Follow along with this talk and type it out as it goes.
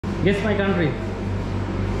Guess my country.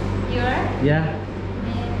 Your Yeah.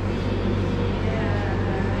 maybe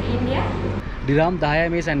India. Dirham 10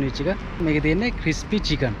 මේ sandwich එක. මේකේ තියෙන්නේ crispy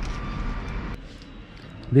chicken.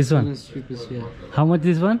 This one. This cheapest, yeah. How much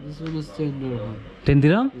this one? This one is 10 dirham. 10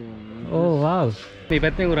 dirham? Yeah. Oh wow. මේ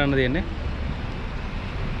පැත්තෙන් උරන්න දෙන්නේ.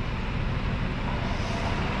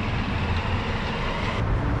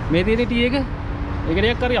 මේ තියෙන T එක ඒක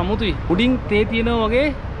ටිකක් හරි අමුතුයි. උඩින් තේ තියෙනවා වගේ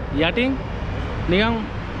යටින් නිකන්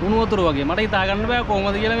උණු වතුර වගේ. මට හිතා ගන්න බෑ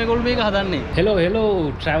කොහොමද කියලා මේගොල්ලෝ මේක හදන්නේ. Hello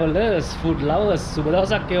travelers, food lovers. සුබ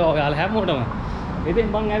දවසක් වේවා ඔයාලා හැමෝටම. ඉතින්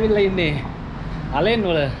මම ඇවිල්ලා ඉන්නේ අලෙන්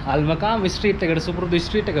වල අල්මකාම් ස්ට්‍රීට් එකට සුපුරුදු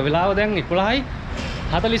ස්ට්‍රීට් එක. වෙලාව දැන්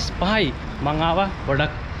 11:45යි. මම ආවා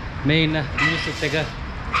පොඩක් මේ ඉන්න මිනිස්සුත් එක්ක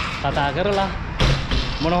කතා කරලා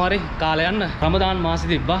මොනවා හරි කාලය යන්න. රමදාන් මාසෙ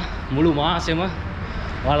තිබ්බා මුළු මාසෙම.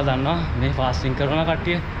 ඔයාලා දන්නවා මේ ෆාස්ටිං කරන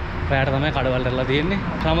කට්ටිය රැයට තමයි කඩවල කරලා තියෙන්නේ.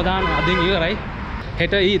 රමදාන් අදින් ඉවරයි.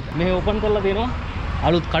 හෙට ඊද් මේ ඕපන් කරලා දෙනවා.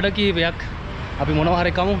 අලුත් කඩ කීපයක් අපි මොනවා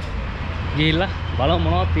හරි කමු. ගිහිල්ලා බලමු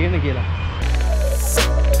මොනවද තියෙන්නේ කියලා.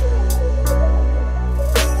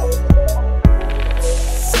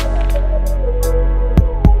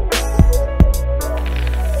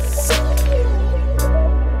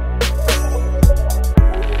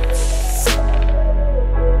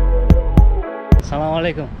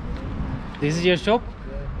 Assalamualaikum. This is your shop?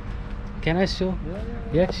 Can I show?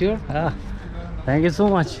 Yeah, sure. Thank you so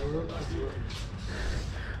much.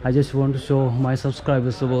 I just want to show my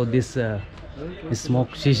subscribers about this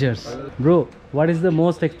smoke shishas. Bro, what is the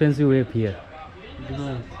most expensive vape here?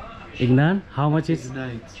 Ignan. How much is?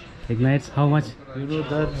 Ignites. How much? You know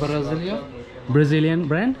that Brasilia? Brazilian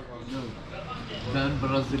brand? Dan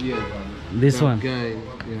Brasilia. This that one. guy,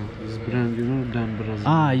 yeah, this brand, you know, Dan Brasilia.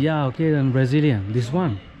 Ah, yeah. Okay, then Brazilian. This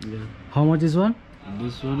one. Yeah. How much is one?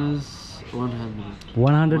 This one is 100.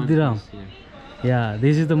 100 dirham. Yeah. Yeah,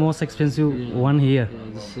 this is the most expensive one here. Yeah,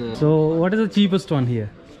 this So, what is the cheapest one here?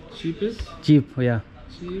 cheapest? Cheap, yeah.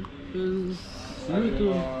 Cheapest.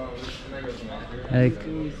 YouTube. Like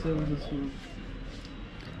We sell this one.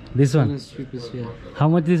 this This one. one is cheapest, yeah. How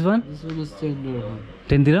much this one? This one is 10 dirham.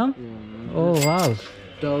 10 dirham? Yeah. Oh wow.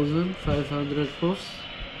 1,500 posts.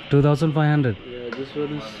 2500. Yeah, this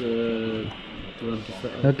one is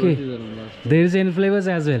 25. Okay. 20 dirham last. There is any flavors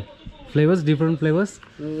as well. Flavors, different flavors.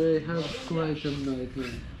 They have quite a nice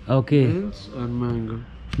Okay. mint and mango.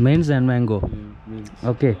 Mint and mango. Yeah, mint.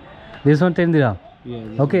 Okay. This one 10 dirham. Yeah.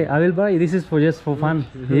 This Okay, I will buy. This is for just for fun.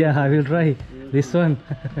 Yeah, I will try this one.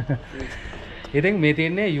 ඉතින් මේ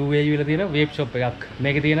තියෙන්නේ UAE වල තියෙන vapour shop එකක්.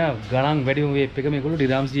 මේකේ තියෙන ගණන් වැඩිම වේප් එක මේගොල්ලෝ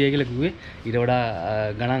ඩිරාම්ස් GA කියලා කිව්වේ. ඊට වඩා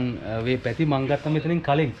ගණන් වේප් ඇති මම ගත්තා මෙතනින්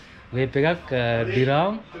කලින් වේප් එකක්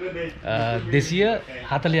ඩිරාම්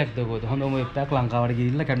 240ක් දකෝද. හොඳම වේප් එකක් ලංකාවට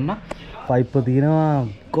ගිහිල්ලා කඩුණා. පයිප් තියෙනවා,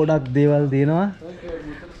 ගොඩක් දේවල් තියෙනවා.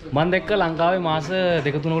 මම දැක්ක ලංකාවේ මාස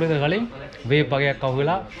 2-3කට විතර කලින් වේප් වගේක්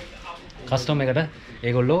අහුවෙලා කස්ටම් එකට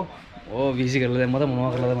ඒගොල්ලෝ වීසි කරලා දැම්මද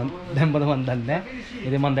මොනවා කරලාද මම දැම්මද මන් දන්නේ නැහැ.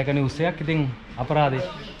 ඉතින් මම දැක නිවුස් එකක්. ඉතින් අපරාධේ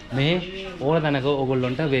මේ ඕන තැනක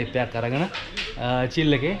ඕගොල්ලන්ට වේප් එකක් අරගෙන චිල්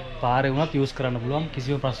එකේ පාරේ වුණත් යූස් කරන්න පුළුවන්.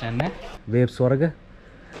 කිසිම ප්‍රශ්නයක් නැහැ. වේප්ස් වර්ග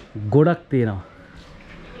ගොඩක් තියෙනවා.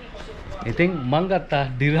 ඉතින් මම ගත්තා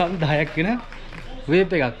ඩිරහම් 10ක් වෙන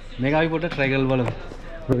වේප් එකක්. මේක අපි පොඩ්ඩක් try කරලා බලමු.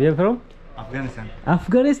 Where you from? Afghanistan.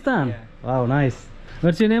 Afghanistan. Yeah. Wow, nice.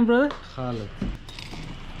 What's your name, brother? Khalid.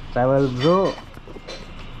 Travel bro.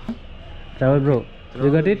 Travel bro. You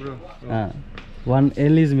got it? Bro. One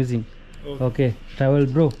L is missing. Okay. Travel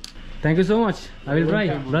bro. Thank you so much. I will try.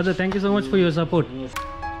 Brother, thank you so much for your support.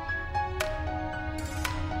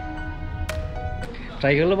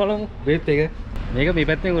 Try කරලා බලමු vapour එක. මේක මේ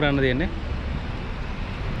පැත්තෙන් උරන්න දෙන්නේ.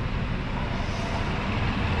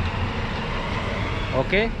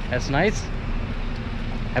 Okay, that's nice.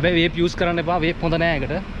 හැබැයි vapour use කරන්න එපා. වේප් හොඳ නෑ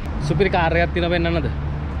ඒකට. සුපිරි කාර් එකක් තියෙනවා වෙන්නන්නද?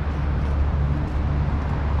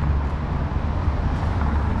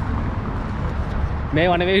 මේ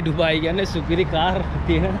වනේ ඩුබායි කියන්නේ සුපිරි කාර්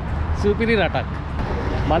තියෙන සුපිරි රටක්.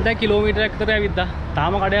 මම දැන් කිලෝමීටරයක් විතර ඇවිද්දා.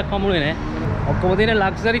 තාම කඩයක් හම්බුනේ නෑ. ඔක්කොම තියෙන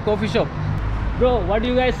luxury coffee shop. Bro, what are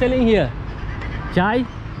you guys selling here? Chai?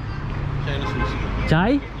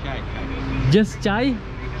 Chai? Just chai?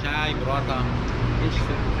 Chai, paratha.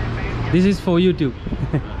 This is for YouTube.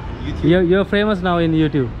 You're famous now in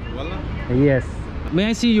YouTube. Wallah. Yes. May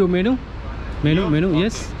I see your menu? Menu,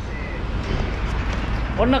 yes.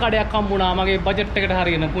 ඔන්න කඩයක් හම්බුණා මගේ budget එකට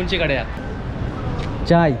හරියන පුංචි කඩයක්.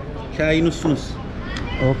 Chai. Chai nus nus.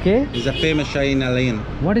 Okay. Is a famous chai in Al Ain.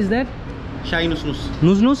 What is that? Chai nus nus.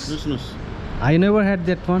 Nus nus? Nus nus. I never had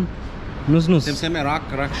that one. Nus nus. Same Iraq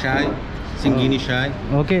chai, Singini chai.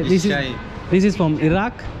 Okay, This this chai. is from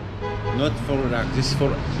Iraq. Not for Iraq. This is for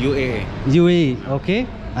UAE. UAE. Okay.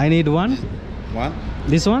 I need one. One.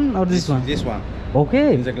 This one or this one? This one.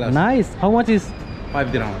 Okay. In the glass. Nice. How much is?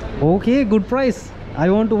 5 dirham. Okay. Good price. I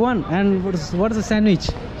want one. And what is the sandwich?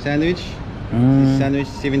 Sandwich. This sandwich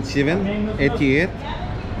 77, 88,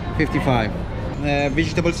 55.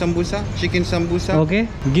 Vegetable sambusa, chicken sambusa. Okay.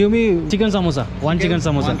 Give me chicken samosa. One chicken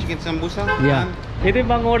samosa. One chicken sambusa. Yeah. ඉතින්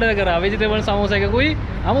මම order කරා vegetable samosa එකකුයි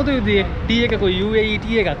අමුතු විදිහේ T එකකුයි UAE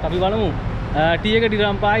T එකක් අපි බලමු T එක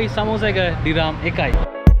ඩිරම් 5යි samosa එක ඩිරම් 1යි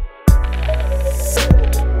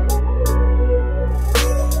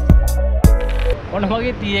ඔන්න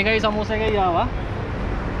මගේ ටී එකයි samosa එකයි ආවා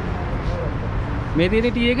මේ තියෙන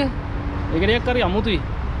ටී එක ඒක ටිකක් හරි අමුතුයි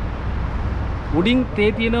උඩින් තේ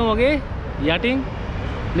තියෙනවා වගේ යටින්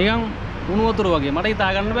නිකන් උණු වතුර වගේ මට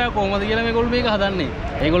හිතා ගන්න බෑ කොහොමද කියලා මේගොල්ලෝ මේක හදන්නේ.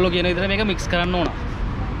 ඒගොල්ලෝ කියන විදිහට මේක මික්ස් කරන්න ඕන.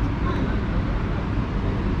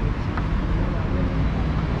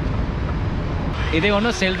 ඉතින් ඔන්න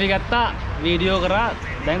සෙල්ෆි ගත්තා, වීඩියෝ කරා,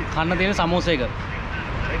 දැන් කන්න තියෙන සමෝසා එක.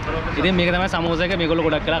 ඉතින් මේක තමයි සමෝසා එක. මේගොල්ලෝ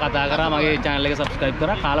ගොඩක් කළා කතා කරා, මගේ channel එක subscribe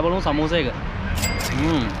කරා, කාලා බලමු සමෝසා එක.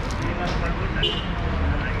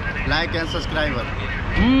 Like and subscriber.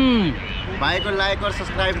 भाई को like और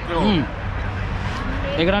subscribe करो.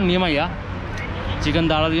 ඒක නම් නියමයි යා. chicken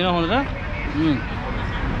දාලා දිනවා හොඳට.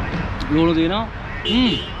 ලුණු දිනවා.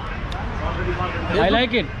 I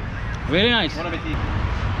like it. Very nice.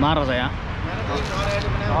 මාර රසයි යා.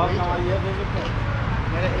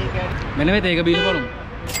 මෙන්න මේ තේක බීල බලමු.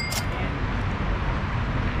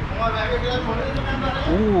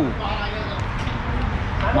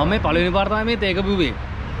 මම මේ පළවෙනි පාර තමයි මේ තේක බිව්වේ.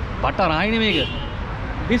 බට රායිනේ මේක.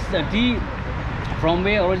 This tea from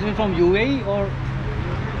where? Originally from UAE or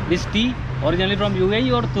this tea originally from UAE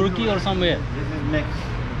or Turkey or somewhere? This is mix.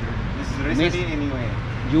 This is recipe in UAE.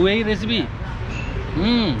 UAE recipe.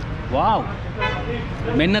 Wow.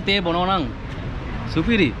 මෙන්න තේ බොනවා නම්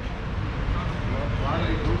සුපිරි.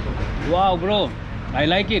 Wow bro. I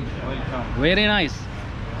like it. Welcome. Very nice.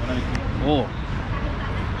 Oh.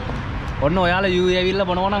 ඔන්න ඔයාලා UAE ඇවිල්ලා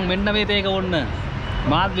බොනවා නම් මෙන්න මේ තේක ඔන්න.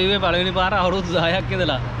 මාත් බිව්වේ පළවෙනි පාර අවුරුදු 10ක්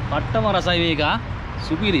ඉඳලා. පට්ටම රසයි මේක.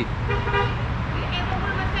 සුපිරි.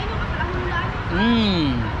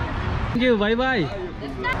 Thank you. Bye bye.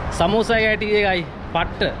 Samosa එකයි ටී එකයි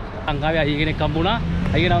පට්ට. ලංකාවේ අයිය කෙනෙක් හම්බුණා.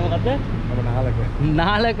 අයියේ නම මොකද්ද?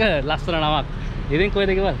 නාලක. ලස්සන නමක්. ඉතින්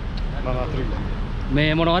කොහෙද ගෙවල්? මේ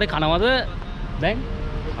මොනවා හරි කනවද? දැන්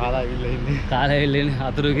කාලා ඇවිල්ලා ඉන්නේ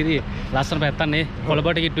අතුරුගිරි ලස්සන පැත්තක් නේ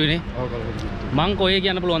කොළඹට කිට්ටුයිනේ. ඔව් කොළඹට. මං කොහේ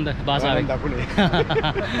කියන්න පුළුවන්ද භාෂාවෙන්? දකුණේ.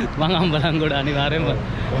 මං අම්බලන්ගොඩ අනිවාර්යෙන්ම.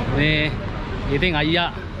 මේ ඉතින් අයියා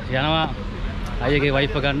යනවා අයියගේ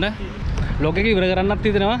වයිෆ් ගන්න. ලොග් එක ඉවර කරන්නත්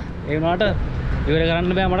හිතෙනවා. ඒ වුණාට ඉවර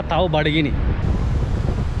කරන්න බෑ මට තව බඩගිනි.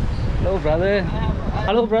 Hello brother.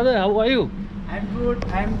 Hello brother, how are you? I'm good.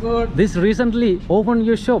 I'm good. This recently opened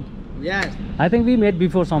your shop. Yes. I think we met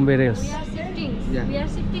before somewhere else. We are sitting. Yeah. We are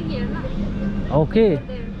sitting here, na? Okay.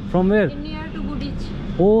 There. From where? Near to Budich.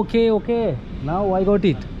 Okay, okay. Now I got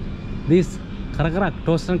it. This karak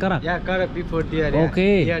toast and karak. Yeah, karak before there.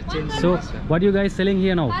 Okay. Yeah, change. So what you guys selling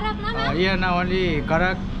here now? Here now only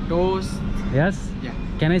karak, toast. Yes. Yeah.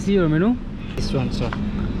 Can I see your menu? This one, sir.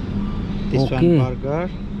 This Okay. one burger.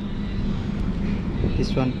 This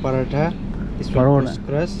one paratha. This one Paratha.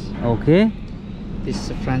 crust. Okay. This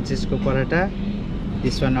Francisco paratha.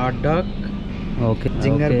 This one hot dog. Okay.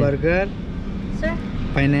 Zinger okay. burger. Sir,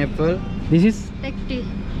 Pineapple. This is take tea.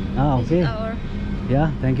 okay. This is our Yeah.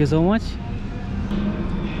 Thank you so much.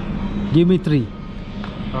 Give me 3.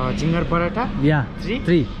 Zinger paratha. Yeah. Three?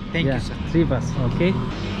 3. Thank yeah. you, sir. 3 plus. Okay.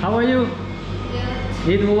 How are you? yes.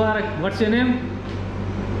 Eid Mubarak. What's your name?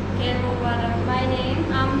 Okay, Mubarak. My name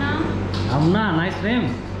Amna Amna. Nice name.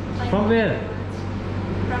 From where?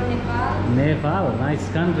 from Nepal. Nepal. Nice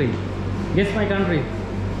country. Guess my country.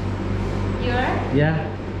 You're Yeah.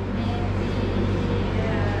 maybe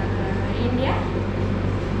India.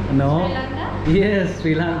 No. Sri Lanka. Yes,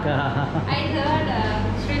 Sri Lanka. I heard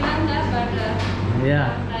Sri Lanka, but Yeah.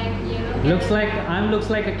 like yellow. Looks like looks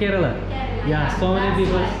like a Kerala. Kerala, Yeah, so many that's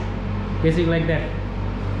people right. guessing like that.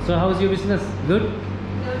 So how's your business? Good?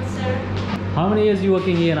 Good, sir. How many years you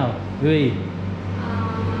working here now? UAE?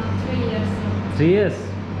 3 years. 3 years.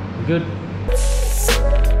 Good.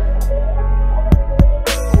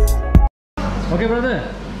 Okay, brother.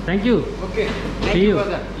 Thank you. Okay. Thank See you, you.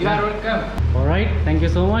 brother. You Yeah. are welcome. All right. Thank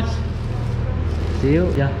you so much. See you.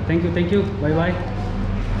 Yeah. Thank you. Thank you. Bye bye.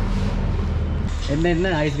 එන්න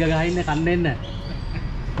ice ගහ ඉන්න කන්න එන්න.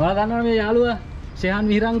 ඔයාලා දන්නවනේ මේ යාළුවා ෂෙහාන්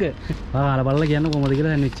විහිරංග. ඔයාලා බලලා කියන්න කොහමද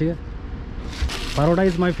කියලා සෑන්ඩ්විච් එක. Parota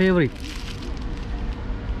is my favorite.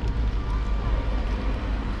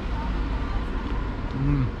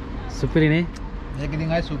 සුපිරිනේ. මේක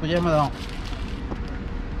ඉතින් අය සුපිරියම තමයි.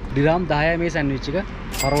 දිරාම් 10යි මේ සෑන්ඩ්විච් එක.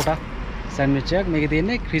 පරෝටා සෑන්ඩ්විච් එකක්. මේකේ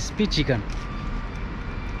තියෙන්නේ ක්‍රිස්පි චිකන්.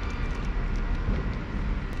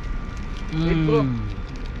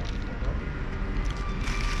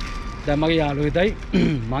 දැන් මගේ යාළුවෝ හිතයි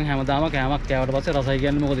මං හැමදාම කෑමක් කෑවට පස්සේ රසයි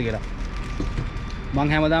කියන්නේ මොකද කියලා. මං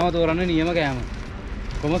හැමදාම තෝරන්නේ නියම කෑම.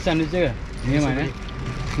 කොහොමද සෑන්ඩ්විච් එක? නියමයි නේ.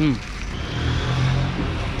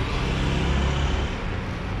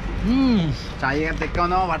 චාය එකත් එක්කම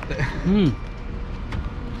තමයි වට්ට.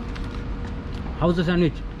 How's the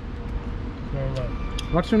sandwich?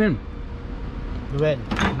 What's your name? Noel.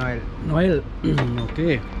 Noel.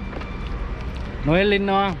 Okay. Noel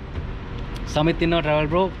ඉන්නවා. සමිත් ඉන්නවා travel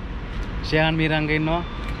bro. ෂයාන් මීරංග ඉන්නවා.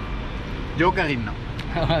 ජෝකර් ඉන්නවා.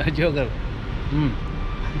 ජෝකර්.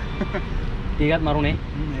 ටිකක් මරුනේ.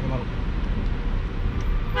 මේක මරු.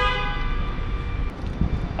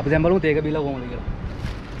 අපි දැන් බලමු තේක බීලා කොහොමද කියලා.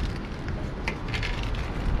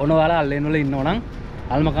 ඔන්න ඔයාලා අල්ලේන් වල ඉන්නවනම්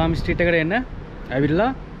අල්මකාම් ස්ට්‍රීට් එකට එන්න. ඇවිල්ලා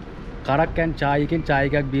කරක් ඇන් චායි එකෙන් චායි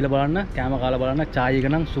එකක් බීලා බලන්න, කෑම කාලා බලන්න. චායි එක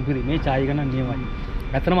නම් සුපිරි. මේ චායි එක නම් නියමයි.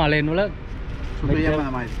 ඇත්තටම අල්ලේන් වල සුපිරියම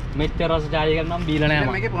තමයි. මෙච්චර රස චායි එකක් නම් බීලා නෑ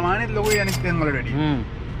මම. මේකේ ප්‍රමාණෙත් ලොකුයි අනිත් තැන් වල වැඩි.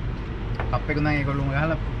 කප් එක නම් ඒගොල්ලෝ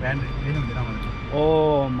ගහලා බෑන්ඩ් දෙන්න දෙනවා.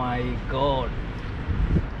 Oh my god.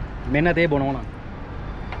 මෙන්න තේ බොනවා නම්.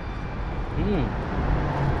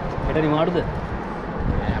 එට නිමාඩුද?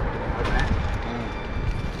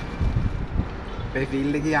 අපේ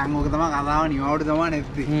ෆීල්ඩ් එකේ යන් ඕක තමයි කතාව නිවාඩු තමයි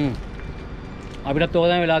නැති. අපිටත් ඕක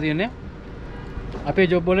තමයි වෙලා තියෙන්නේ. අපේ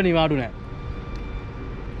ජොබ් වල නිවාඩු නැහැ.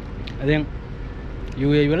 දැන්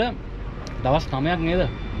UAE වල දවස් 9ක් නේද?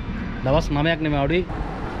 දවස් 9ක් නෙමෙයි අඩුයි.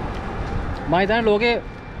 මම හිතන්නේ ලෝකේ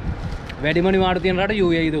වැඩිම නිවාඩු තියෙන රට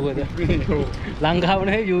UAE ද කොහෙද? ලංකාව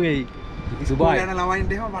නෙවෙයි UAE. දුබායි. යන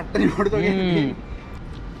ළමයින්ට එහෙම පට්ට නිවාඩු තමයි.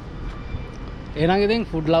 එහෙනම් ඉතින්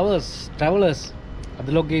food lovers, travelers අද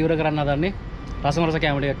ලොග් ඉවර කරන්න හදන්නේ. රසමරස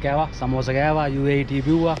කෑම ටිකක් කෑවා, සමෝසා කෑවා, UAE ටී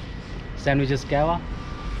බිව්වා, සෑන්ඩ්විචස් කෑවා.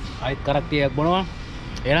 ආයෙත් කරක් ටිකක් බොනවා.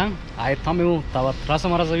 එහෙනම් ආයෙත් හම්බෙමු තවත්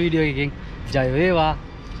රසමරස වීඩියෝ එකකින්. ජය වේවා.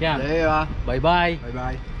 කියන්න. ජය වේවා. බයි බයි. බයි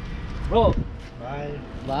බයි. බ්‍රෝ. බයි.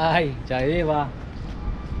 බයි. ජය වේවා.